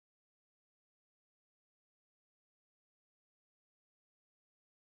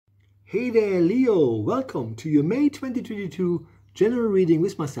Hey there, Leo. Welcome to your May 2022 general reading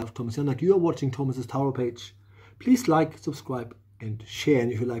with myself, Thomas Janak. You are watching Thomas's Tarot page. Please like, subscribe, and share.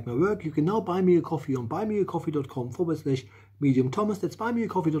 And if you like my work, you can now buy me a coffee on buymeacoffee.com/Medium Thomas. That's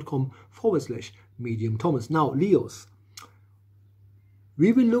buymeacoffee.com/Medium Thomas. Now, Leos,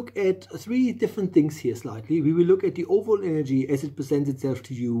 we will look at three different things here slightly. We will look at the overall energy as it presents itself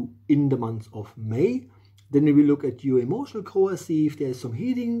to you in the month of May. Then we will look at your emotional core, see if there's some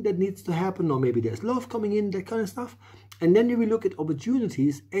healing that needs to happen, or maybe there's love coming in, that kind of stuff. And then we will look at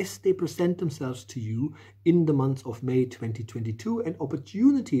opportunities as they present themselves to you in the month of May 2022. And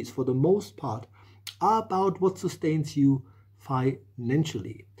opportunities, for the most part, are about what sustains you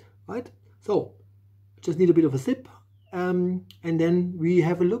financially, right? So, just need a bit of a sip, and then we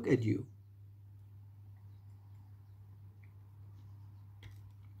have a look at you.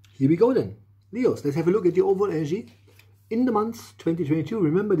 Here we go then. Leos, let's have a look at your overall energy in the month 2022.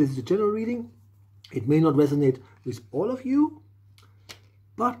 Remember, this is a general reading. It may not resonate with all of you,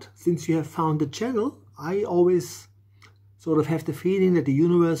 but since you have found the channel, I always sort of have the feeling that the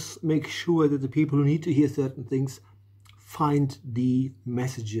universe makes sure that the people who need to hear certain things find the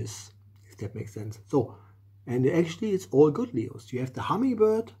messages, if that makes sense. So, and actually it's all good, Leos. You have the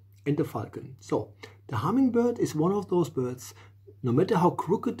hummingbird and the falcon. So, the hummingbird is one of those birds. No matter how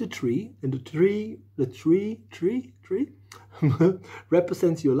crooked the tree, and the tree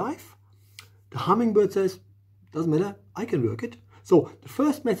represents your life, the hummingbird says, doesn't matter, I can work it. So the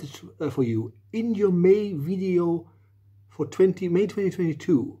first message for you in your May video for May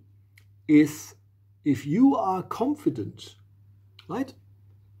 2022 is, if you are confident, right,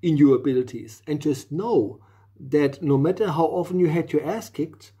 in your abilities, and just know that no matter how often you had your ass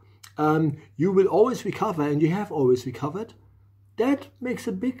kicked, you will always recover, and you have always recovered. That makes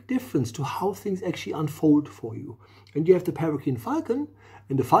a big difference to how things actually unfold for you. And you have the Peregrine Falcon,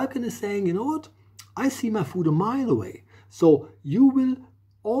 and the Falcon is saying, you know what, I see my food a mile away. So you will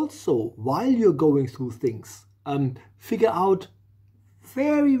also, while you're going through things, figure out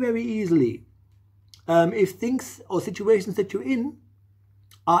very, very easily if things or situations that you're in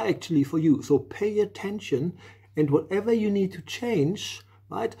are actually for you. So pay attention, and whatever you need to change,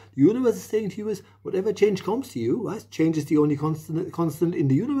 right? The universe is saying to you is, whatever change comes to you, right? Change is the only constant in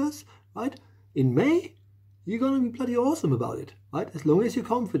the universe, right? In May, you're going to be bloody awesome about it, right? As long as you're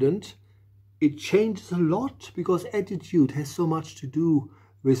confident, it changes a lot, because attitude has so much to do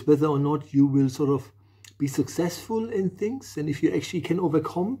with whether or not you will sort of be successful in things, and if you actually can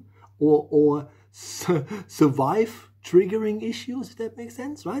overcome or survive triggering issues, if that makes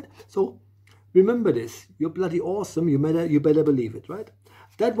sense, right? So remember this, you're bloody awesome, you better believe it, right?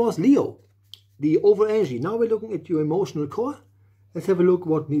 That was Leo, the overall energy. Now we're looking at your emotional core. Let's have a look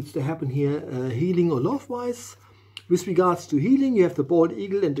what needs to happen here, healing or love-wise. With regards to healing, you have the bald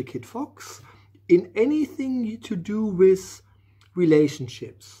eagle and the kid fox. In anything to do with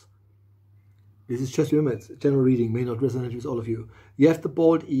relationships, this is just, remember, it's a general reading, may not resonate with all of you. You have the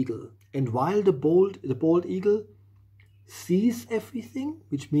bald eagle. And while the bald eagle sees everything,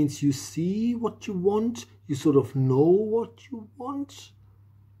 which means you see what you want, you sort of know what you want,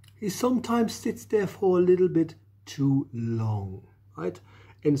 he sometimes sits there for a little bit too long, right?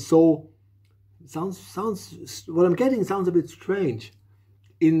 And so what I'm getting sounds a bit strange,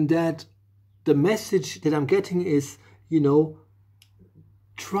 in that the message that I'm getting is, you know,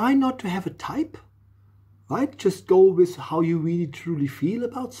 try not to have a type, right? Just go with how you really truly feel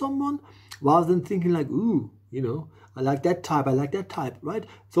about someone, rather than thinking like, ooh, you know, I like that type, right?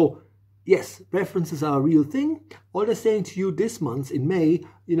 So yes, preferences are a real thing. All they're saying to you this month in May,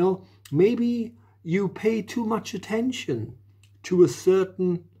 you know, maybe you pay too much attention to a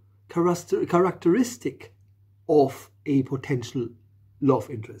certain characteristic of a potential love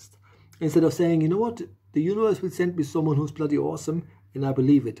interest, instead of saying, you know what, the universe will send me someone who's bloody awesome, and I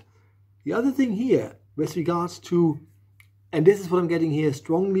believe it. The other thing here, with regards to, and this is what I'm getting here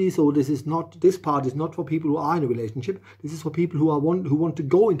strongly, so this part is not for people who are in a relationship, this is for people who want to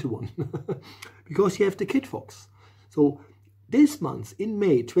go into one, because you have the kid fox. So this month, in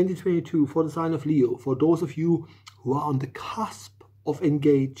May 2022, for the sign of Leo, for those of you who are on the cusp of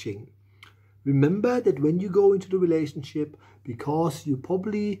engaging, remember that when you go into the relationship, because you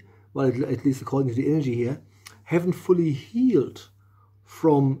probably, well, at least according to the energy here, haven't fully healed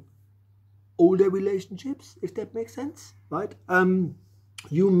from older relationships, if that makes sense, right?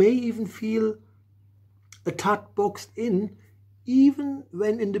 You may even feel a tad boxed in, even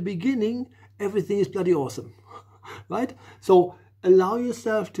when in the beginning everything is bloody awesome, right? So allow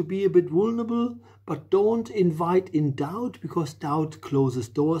yourself to be a bit vulnerable, but don't invite in doubt, because doubt closes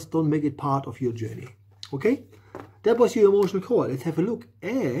doors. Don't make it part of your journey, okay? That was your emotional core. Let's have a look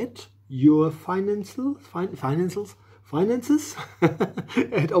at your finances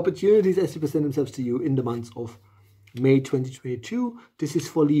and opportunities as they present themselves to you in the months of May 2022. This is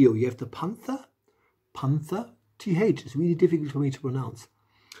for Leo. You have the Panther, TH is really difficult for me to pronounce.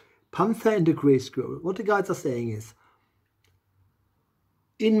 Panther and the Grey Squirrel. What the guides are saying is,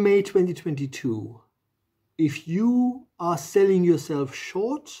 in May 2022, if you are selling yourself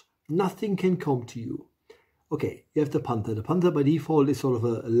short, nothing can come to you. Okay, you have the Panther. The Panther by default is sort of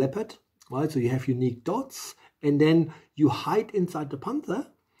a leopard, right? So you have unique dots, and then you hide inside the Panther,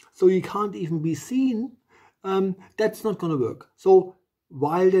 so you can't even be seen. That's not going to work. So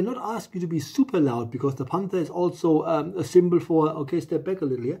while they're not asking you to be super loud, because the Panther is also a symbol for, okay, step back a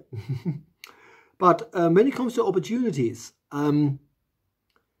little here. But when it comes to opportunities,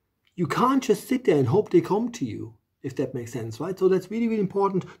 you can't just sit there and hope they come to you, if that makes sense, right? So that's really, really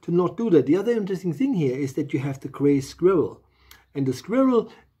important to not do that. The other interesting thing here is that you have the Grey Squirrel. And the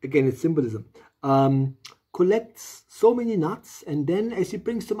squirrel, again, it's symbolism, collects so many nuts, and then as he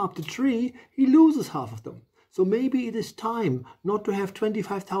brings them up the tree, he loses half of them. So maybe it is time not to have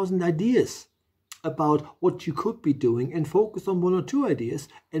 25,000 ideas about what you could be doing, and focus on 1 or 2 ideas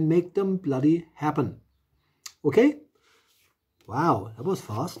and make them bloody happen. Okay? Wow, that was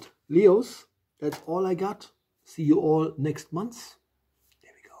fast. Leos, that's all I got. See you all next month.